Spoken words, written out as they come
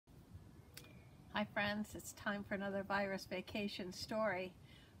Hi friends, it's time for another virus vacation story.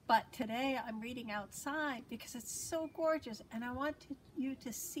 But today I'm reading outside because it's so gorgeous and I want you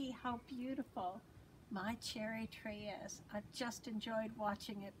to see how beautiful my cherry tree is. I've just enjoyed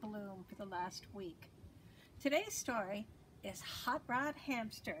watching it bloom for the last week. Today's story is Hot Rod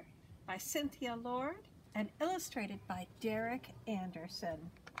Hamster by Cynthia Lord and illustrated by Derek Anderson.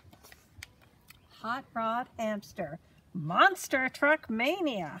 Hot Rod Hamster, Monster Truck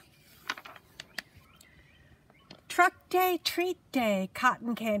Mania. Truck day, treat day,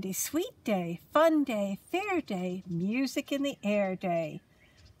 cotton candy sweet day, fun day, fair day, music in the air day.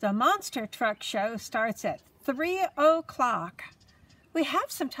 The monster truck show starts at 3 o'clock. We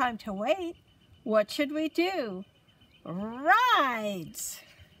have some time to wait. What should we do? Rides!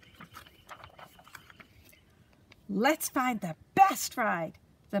 Let's find the best ride.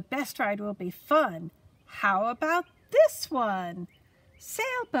 The best ride will be fun. How about this one?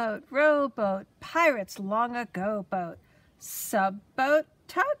 Sailboat, rowboat, pirates long ago boat, subboat,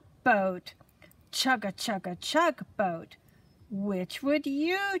 tugboat, chugga-chugga-chug boat. Which would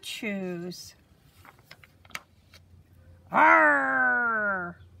you choose?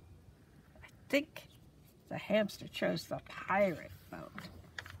 Arr! I think the hamster chose the pirate boat.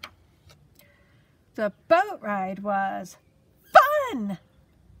 The boat ride was fun,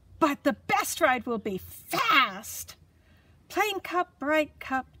 but the best ride will be fast. Plain cup, bright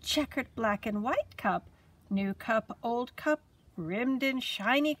cup, checkered black and white cup, new cup, old cup, rimmed in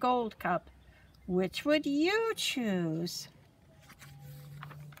shiny gold cup. Which would you choose?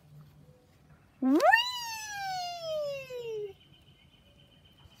 Whee!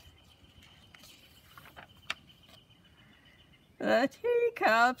 The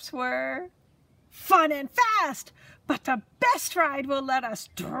teacups were fun and fast, but the best ride will let us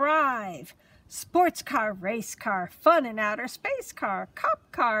drive. Sports car, race car, fun and outer space car,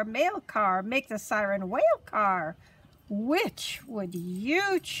 cop car, mail car, make the siren whale car. Which would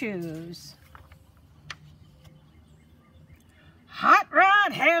you choose? Hot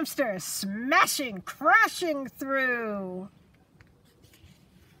Rod Hamster, smashing, crashing through.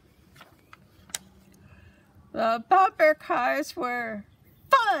 The bumper cars were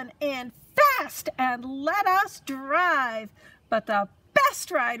fun and fast and let us drive, but the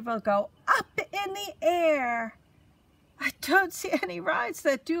best ride will go up in the air. I don't see any rides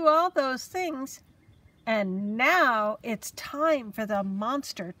that do all those things. And now it's time for the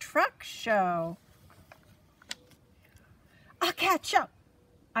monster truck show. I'll catch up.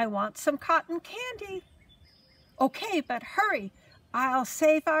 I want some cotton candy. Okay, but hurry. I'll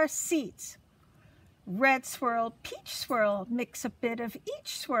save our seats. Red swirl, peach swirl, mix a bit of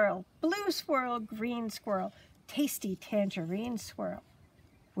each swirl. Blue swirl, green swirl, tasty tangerine swirl.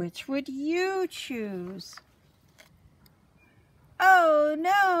 Which would you choose? Oh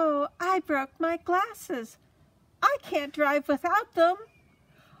no, I broke my glasses. I can't drive without them.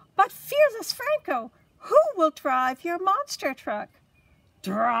 But Fearless Franco, who will drive your monster truck?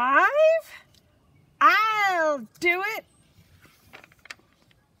 Drive? I'll do it.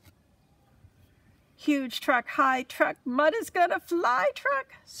 Huge truck, high truck, mud is gonna fly truck,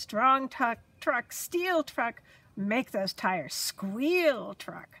 strong truck, steel truck, make those tires squeal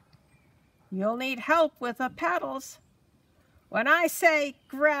truck. You'll need help with the pedals. When I say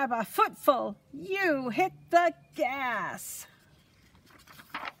grab a footful, you hit the gas.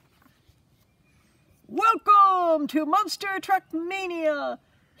 Welcome to Monster Truck Mania.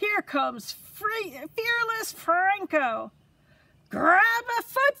 Here comes Fearless Franco. Grab a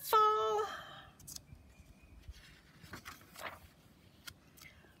footful.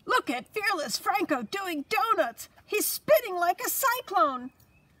 Look at Fearless Franco doing donuts. He's spinning like a cyclone.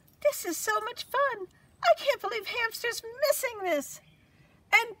 This is so much fun. I can't believe Hamster's missing this.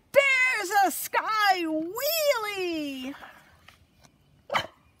 And there's a sky wheelie.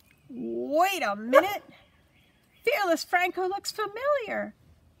 Wait a minute. Fearless Franco looks familiar.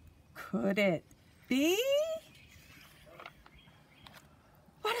 Could it be?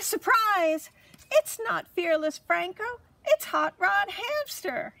 What a surprise. It's not Fearless Franco. It's Hot Rod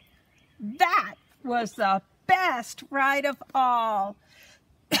Hamster. That was the best ride of all.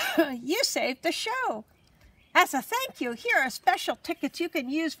 You saved the show. As a thank you, here are special tickets you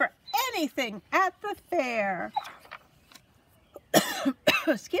can use for anything at the fair.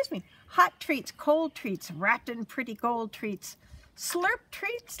 Excuse me. Hot treats, cold treats, wrapped in pretty gold treats. Slurp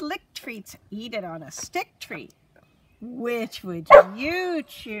treats, lick treats, eat it on a stick treat. Which would you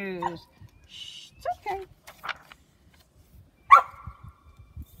choose? Shh, it's okay.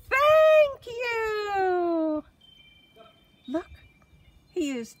 Thank you! Look, he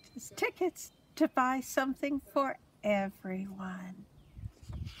used his tickets to buy something for everyone.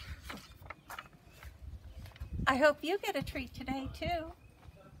 I hope you get a treat today too.